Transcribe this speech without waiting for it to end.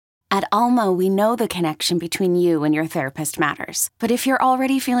At Alma, we know the connection between you and your therapist matters. But if you're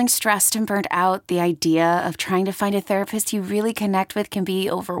already feeling stressed and burnt out, the idea of trying to find a therapist you really connect with can be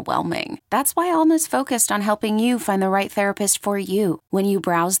overwhelming. That's why Alma's focused on helping you find the right therapist for you. When you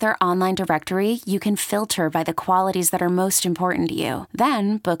browse their online directory, you can filter by the qualities that are most important to you.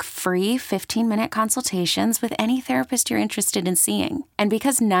 Then book free 15-minute consultations with any therapist you're interested in seeing. And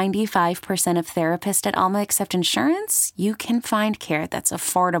because 95% of therapists at Alma accept insurance, you can find care that's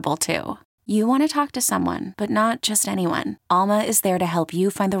affordable too. You want to talk to someone, but not just anyone. Alma is there to help you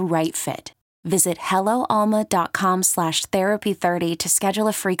find the right fit. Visit helloalma.com/therapy30 to schedule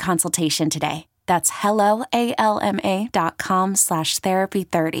a free consultation today. That's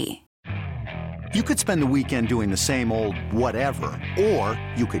helloalma.com/therapy30. You could spend the weekend doing the same old whatever, or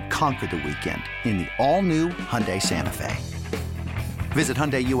you could conquer the weekend in the all-new Hyundai Santa Fe. Visit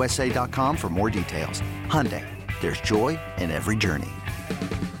HyundaiUSA.com for more details. Hyundai, there's joy in every journey.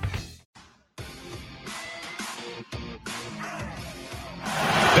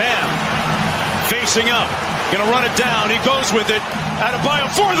 Bam, facing up, gonna run it down. He goes with it. Adebayo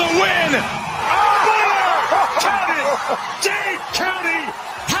for the win. Oh, count it, Dade County.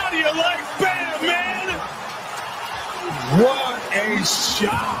 How do you like Bam, man? What a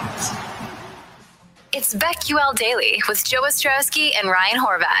shot! It's BetQL Daily with Joe Ostrowski and Ryan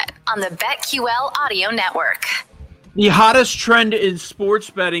Horvat on the BetQL Audio Network. The hottest trend in sports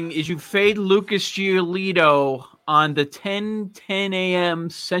betting is you fade Lucas Giolito on the 10 a.m.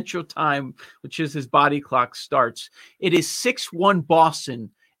 Central Time, which is his body clock starts. It is 6-1 Boston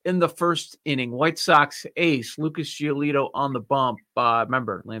in the first inning. White Sox ace Lucas Giolito on the bump.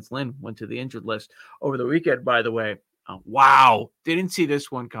 Remember, Lance Lynn went to the injured list over the weekend, by the way. Wow. Didn't see this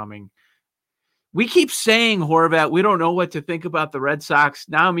one coming. We keep saying, Horvat, we don't know what to think about the Red Sox.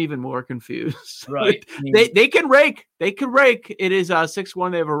 Now I'm even more confused. Right. They can rake. They can rake. It is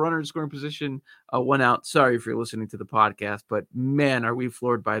 6-1. They have a runner in scoring position, 1 out. Sorry if you're listening to the podcast, but man, are we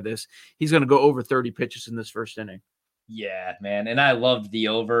floored by this. He's going to go over 30 pitches in this first inning. Yeah, man. And I loved the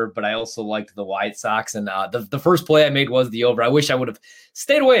over, but I also liked the White Sox. And the first play I made was the over. I wish I would have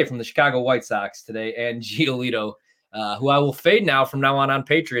stayed away from the Chicago White Sox today and Giolito, who I will fade now from now on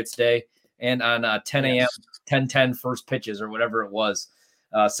Patriots Day. And on 10 a.m., 10:10 first pitches or whatever it was,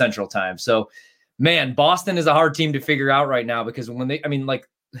 Central Time. So, man, Boston is a hard team to figure out right now because when I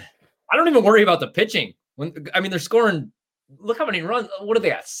don't even worry about the pitching. They're scoring. Look how many runs. What do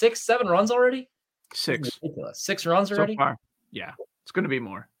they got? 6, 7 runs already? 6. 6 runs already? So far. Yeah, it's going to be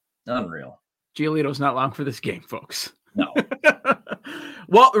more. Unreal. Giolito's not long for this game, folks. No.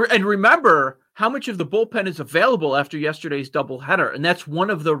 Well, and remember how much of the bullpen is available after yesterday's doubleheader. And that's one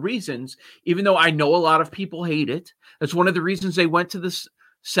of the reasons, even though I know a lot of people hate it, that's one of the reasons they went to this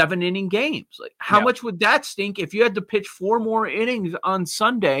 7-inning games. Like, how much would that stink if you had to pitch 4 more innings on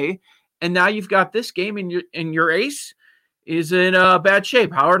Sunday, and now you've got this game and your ace is in bad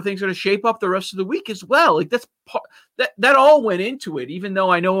shape? How are things going to shape up the rest of the week as well? Like, that all went into it, even though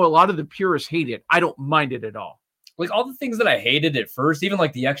I know a lot of the purists hate it. I don't mind it at all. Like all the things that I hated at first, even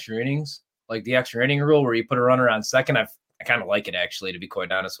like the extra innings, like the extra inning rule where you put a runner on second, I kind of like it, actually, to be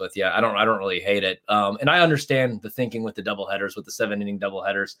quite honest with you. I don't really hate it. And I understand the thinking with the doubleheaders, with the 7-inning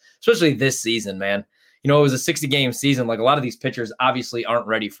doubleheaders, especially this season, man. You know, it was a 60-game season. Like a lot of these pitchers obviously aren't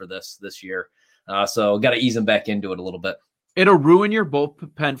ready for this year. So got to ease them back into it a little bit. It'll ruin your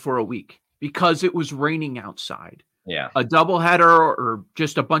bullpen for a week because it was raining outside. Yeah. A doubleheader or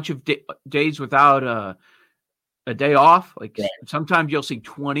just a bunch of days without a day off. Like sometimes you'll see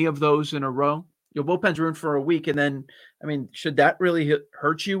 20 of those in a row. Your bullpen's ruined for a week. And then, should that really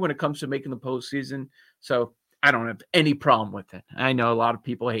hurt you when it comes to making the postseason? So I don't have any problem with it. I know a lot of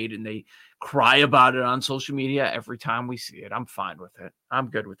people hate it and they cry about it on social media every time we see it. I'm fine with it. I'm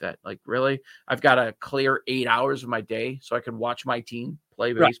good with that. Like, really? I've got to clear 8 hours of my day so I can watch my team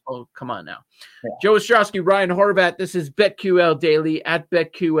play baseball. Right. Come on now. Yeah. Joe Ostrowski, Ryan Horvat. This is BetQL Daily at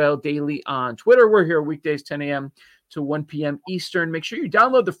BetQL Daily on Twitter. We're here weekdays 10 a.m. to 1 p.m. Eastern. Make sure you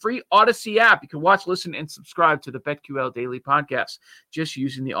download the free Odyssey app. You can watch, listen, and subscribe to the BetQL Daily podcast just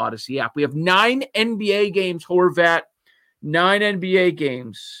using the Odyssey app. We have 9 NBA games, Horvat. 9 NBA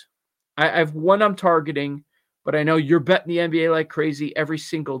games. I have one I'm targeting, but I know you're betting the NBA like crazy every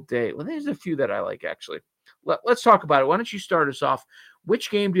single day. Well, there's a few that I like, actually. Let's talk about it. Why don't you start us off?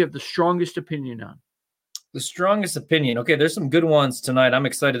 Which game do you have the strongest opinion on? The strongest opinion. Okay, there's some good ones tonight. I'm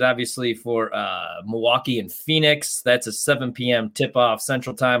excited, obviously, for Milwaukee and Phoenix. That's a 7 p.m. tip-off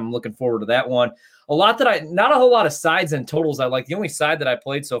Central Time. I'm looking forward to that one. Not a whole lot of sides and totals I like. The only side that I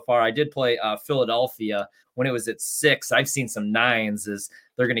played so far, I did play Philadelphia when it was at 6. I've seen some 9s as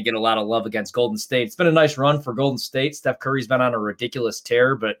they're going to get a lot of love against Golden State. It's been a nice run for Golden State. Steph Curry's been on a ridiculous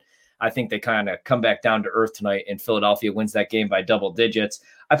tear, but I think they kind of come back down to earth tonight, and Philadelphia wins that game by double digits.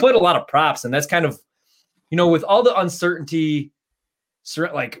 I played a lot of props, and that's kind of, with all the uncertainty,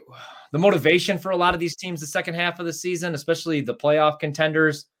 like the motivation for a lot of these teams the second half of the season, especially the playoff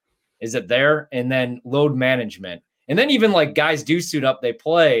contenders, is it there? And then load management. And then even like guys do suit up, they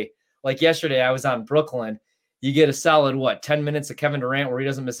play. Like yesterday, I was on Brooklyn. You get a solid, 10 minutes of Kevin Durant where he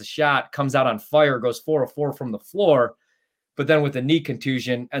doesn't miss a shot, comes out on fire, goes 4 of 4 from the floor, but then with a knee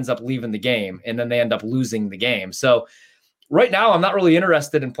contusion, ends up leaving the game, and then they end up losing the game. So right now, I'm not really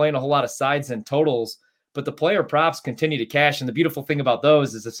interested in playing a whole lot of sides and totals, but the player props continue to cash. And the beautiful thing about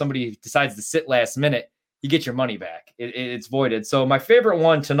those is if somebody decides to sit last minute, you get your money back. It's voided. So my favorite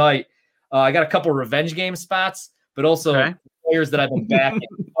one tonight, I got a couple revenge game spots, but also players that I've been backing.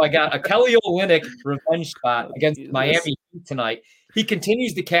 I got a Kelly Olynyk revenge spot against Miami Heat tonight. He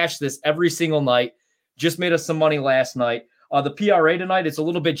continues to cash this every single night. Just made us some money last night. The PRA tonight, it's a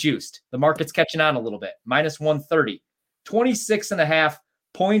little bit juiced. The market's catching on a little bit. Minus 130. 26.5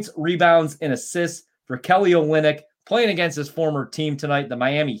 points, rebounds, and assists for Kelly Olynyk playing against his former team tonight, the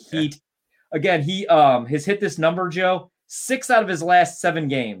Miami Heat. Again, he has hit this number, Joe, 6 out of his last 7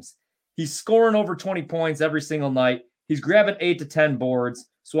 games. He's scoring over 20 points every single night. He's grabbing 8 to 10 boards.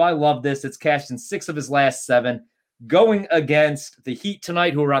 So I love this. It's cashed in 6 of his last 7. Going against the Heat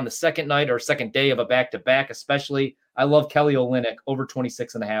tonight, who are on the second night or second day of a back-to-back especially. I love Kelly Olynyk over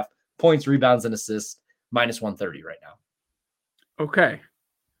 26.5 points, rebounds, and assists, minus 130 right now. Okay.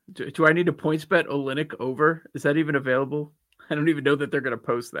 Do I need a points bet Olynyk over? Is that even available? I don't even know that they're going to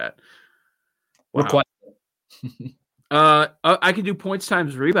post that. Wow. I can do points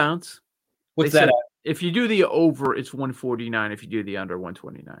times rebounds. What's that? If you do the over, it's 149. If you do the under,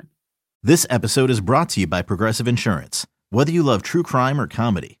 129. This episode is brought to you by Progressive Insurance. Whether you love true crime or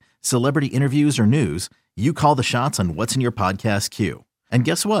comedy, celebrity interviews or news, you call the shots on what's in your podcast queue. And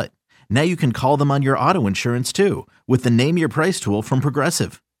guess what? Now you can call them on your auto insurance too with the Name Your Price tool from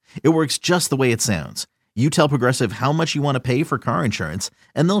Progressive. It works just the way it sounds. You tell Progressive how much you want to pay for car insurance,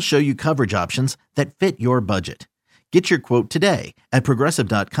 and they'll show you coverage options that fit your budget. Get your quote today at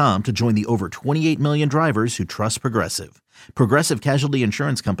Progressive.com to join the over 28 million drivers who trust Progressive. Progressive Casualty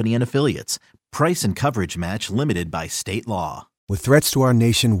Insurance Company and Affiliates. Price and coverage match limited by state law. With threats to our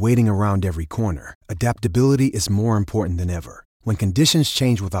nation waiting around every corner, adaptability is more important than ever. When conditions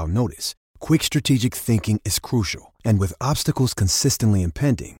change without notice, quick strategic thinking is crucial. And with obstacles consistently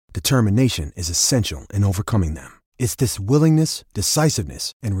impending, determination is essential in overcoming them. It's this willingness,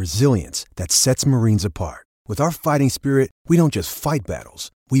 decisiveness, and resilience that sets Marines apart. With our fighting spirit, we don't just fight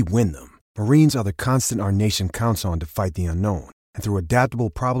battles, we win them. Marines are the constant our nation counts on to fight the unknown. And through adaptable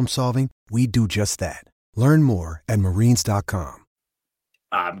problem solving, we do just that. Learn more at Marines.com.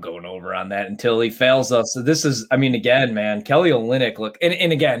 I'm going over on that until he fails us. So this is, again, man, Kelly Olynyk, look,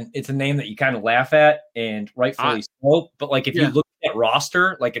 and again, it's a name that you kind of laugh at, and rightfully so. But like, if you look at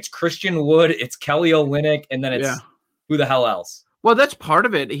roster, like it's Christian Wood, it's Kelly Olynyk, and then it's who the hell else? Well, that's part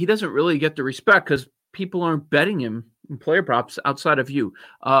of it. He doesn't really get the respect because people aren't betting him in player props outside of you.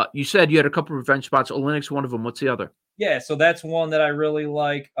 You said you had a couple of revenge spots. Olynyk's one of them. What's the other? Yeah, so that's one that I really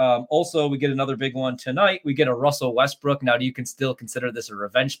like. Also, we get another big one tonight. We get a Russell Westbrook. Now, you can still consider this a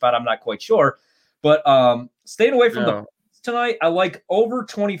revenge spot. I'm not quite sure. But staying away from the tonight, I like over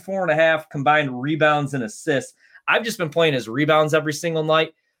 24.5 combined rebounds and assists. I've just been playing his rebounds every single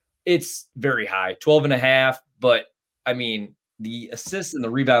night. It's very high, 12.5. But, the assists and the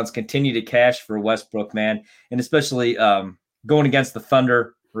rebounds continue to cash for Westbrook, man. And especially going against the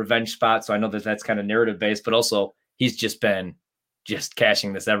Thunder revenge spot. So I know that that's kind of narrative-based, but also – he's just been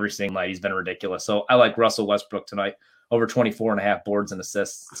cashing this every single night. He's been ridiculous. So I like Russell Westbrook tonight, over 24.5 boards and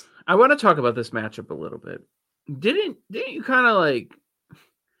assists. I want to talk about this matchup a little bit. Didn't you kind of like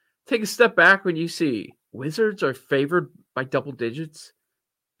take a step back when you see Wizards are favored by double digits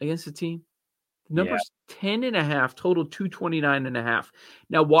against the team? Numbers 10.5, total 229.5.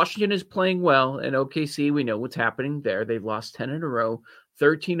 Now Washington is playing well, and OKC, we know what's happening there. They've lost 10 in a row,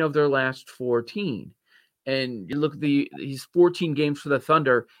 13 of their last 14. And you look at these 14 games for the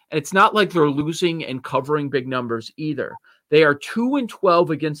Thunder, and it's not like they're losing and covering big numbers either. They are 2-12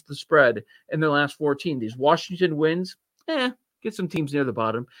 against the spread in their last 14. These Washington wins, get some teams near the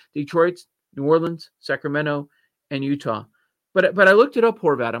bottom. Detroit, New Orleans, Sacramento, and Utah. But I looked it up,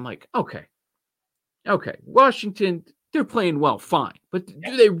 Horvat. I'm like, okay, Washington, they're playing well, fine. But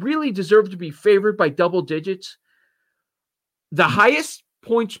do they really deserve to be favored by double digits? The highest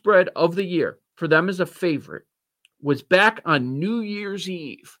point spread of the year for them as a favorite was back on New Year's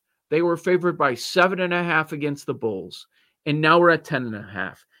Eve. They were favored by 7.5 against the Bulls, and now we're at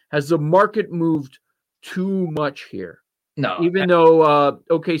 10.5. Has the market moved too much here? No. Even though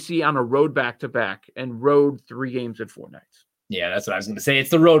OKC on a road back-to-back and road 3 games in 4 nights. Yeah, that's what I was going to say. It's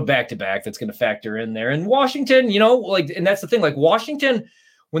the road back-to-back that's going to factor in there. And Washington, and that's the thing. Like Washington,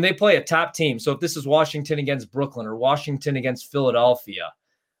 when they play a top team, so if this is Washington against Brooklyn or Washington against Philadelphia,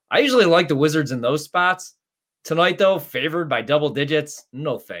 I usually like the Wizards in those spots. Tonight, though, favored by double digits.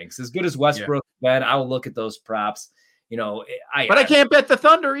 No thanks. As good as Westbrook, man, I will look at those props. I can't bet the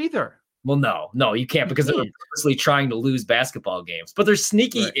Thunder either. Well, no, you can't because they're purposely trying to lose basketball games. But they're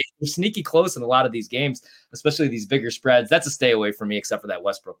sneaky, They're sneaky close in a lot of these games, especially these bigger spreads. That's a stay away from me, except for that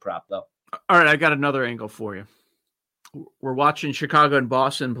Westbrook prop, though. All right, I got another angle for you. We're watching Chicago and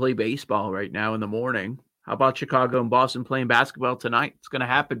Boston play baseball right now in the morning. How about Chicago and Boston playing basketball tonight? It's going to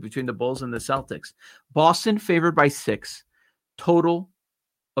happen between the Bulls and the Celtics. Boston favored by 6, total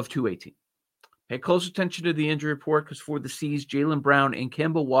of 218. Pay close attention to the injury report because for the C's, Jaylen Brown and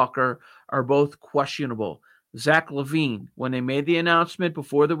Kemba Walker are both questionable. Zach LaVine, when they made the announcement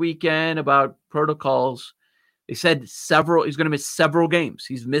before the weekend about protocols, they said he's going to miss several games.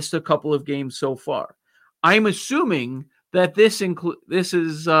 He's missed a couple of games so far. I'm assuming that this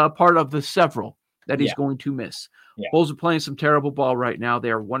is part of the several that he's going to miss. Yeah. Bulls are playing some terrible ball right now. They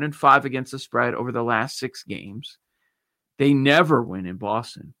are 1-5 against the spread over the last 6 games. They never win in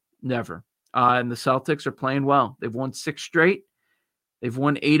Boston. Never. And the Celtics are playing well. They've won 6 straight. They've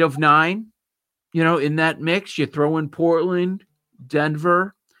won 8 of 9. In that mix, you throw in Portland,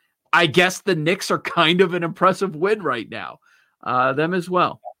 Denver. I guess the Knicks are kind of an impressive win right now. Them as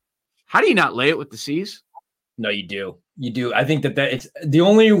well. How do you not lay it with the C's? No, you do. You do. I think that it's the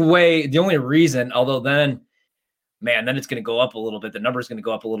only reason, although then it's going to go up a little bit. The number is going to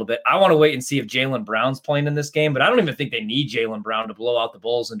go up a little bit. I want to wait and see if Jaylen Brown's playing in this game, but I don't even think they need Jaylen Brown to blow out the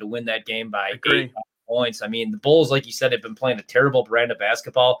Bulls and to win that game by 8 points. I mean, the Bulls, like you said, have been playing a terrible brand of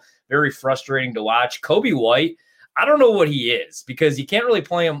basketball. Very frustrating to watch. Kobe White, I don't know what he is because you can't really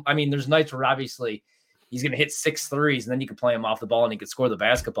play him. I mean, there's nights where obviously he's going to hit 6 threes and then you can play him off the ball and he can score the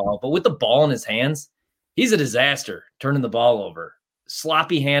basketball. But with the ball in his hands, he's a disaster turning the ball over.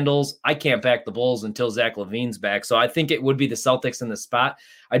 Sloppy handles. I can't back the Bulls until Zach LaVine's back. So I think it would be the Celtics in the spot.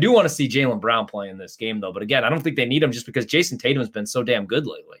 I do want to see Jaylen Brown play in this game, though. But again, I don't think they need him just because Jason Tatum has been so damn good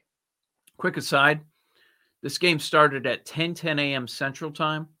lately. Quick aside, this game started at 10 a.m. Central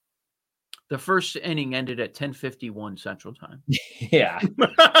Time. The first inning ended at 10:51 Central Time. Yeah.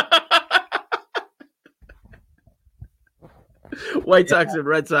 White Sox and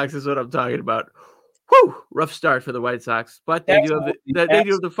Red Sox is what I'm talking about. Whew, rough start for the White Sox, but they do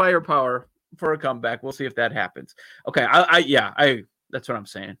have the firepower for a comeback. We'll see if that happens. Okay, I that's what I'm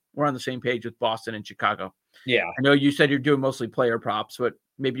saying. We're on the same page with Boston and Chicago. Yeah, I know you said you're doing mostly player props, but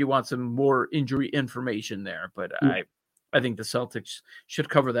maybe you want some more injury information there. But I think the Celtics should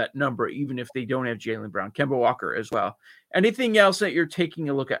cover that number, even if they don't have Jaylen Brown, Kemba Walker as well. Anything else that you're taking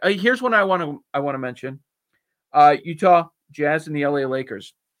a look at? Here's one I want to mention: Utah Jazz and the LA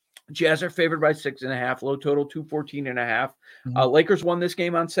Lakers. Jazz are favored by 6.5, low total 214.5. Mm-hmm. Lakers won this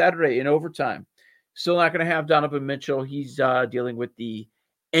game on Saturday in overtime. Still not going to have Donovan Mitchell. He's dealing with the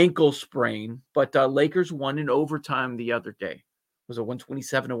ankle sprain, but Lakers won in overtime the other day. It was a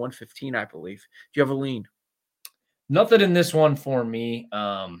 127-115, I believe. Do you have a lean? Nothing in this one for me.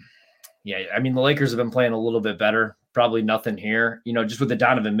 I mean, the Lakers have been playing a little bit better. Probably nothing here. Just with the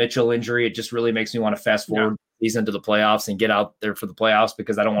Donovan Mitchell injury, it just really makes me want to fast forward these into the playoffs and get out there for the playoffs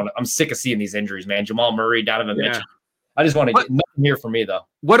because I'm sick of seeing these injuries, man. Jamal Murray, Donovan Mitchell. I just want to get nothing here for me, though.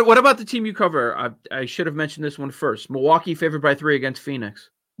 What about the team you cover? I should have mentioned this one first. Milwaukee favored by 3 against Phoenix.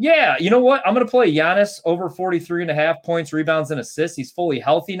 Yeah, you know what? I'm going to play Giannis over 43.5 points, rebounds, and assists. He's fully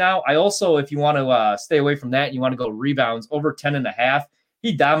healthy now. I also, if you want to stay away from that, you want to go rebounds over 10.5.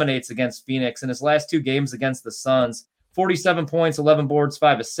 He dominates against Phoenix in his last 2 games against the Suns. 47 points, 11 boards,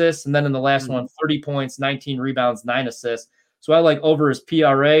 5 assists. And then in the last one, 30 points, 19 rebounds, 9 assists. So I like over his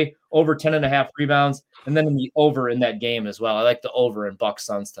PRA, over 10.5 rebounds, and then in the over in that game as well. I like the over in Bucks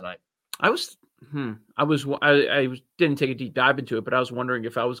Suns tonight. I didn't take a deep dive into it, but I was wondering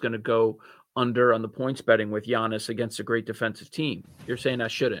if I was going to go under on the points betting with Giannis against a great defensive team. You're saying I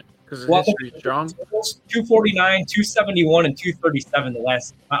shouldn't because his history is strong? 249, 271, and 237 the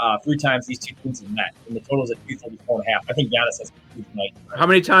last 3 times these 2 teams have met. And the total is at 234.5. I think Giannis has a good night. How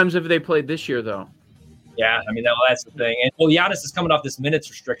many times have they played this year, though? Yeah, I mean, that's the thing. And Giannis is coming off this minutes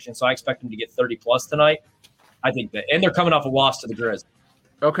restriction, so I expect him to get 30-plus tonight. I think that. And they're coming off a loss to the Grizz.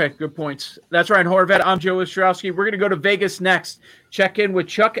 Okay, good points. That's Ryan Horvat. I'm Joe Ostrowski. We're going to go to Vegas next. Check in with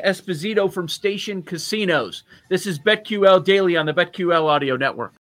Chuck Esposito from Station Casinos. This is BetQL Daily on the BetQL Audio Network.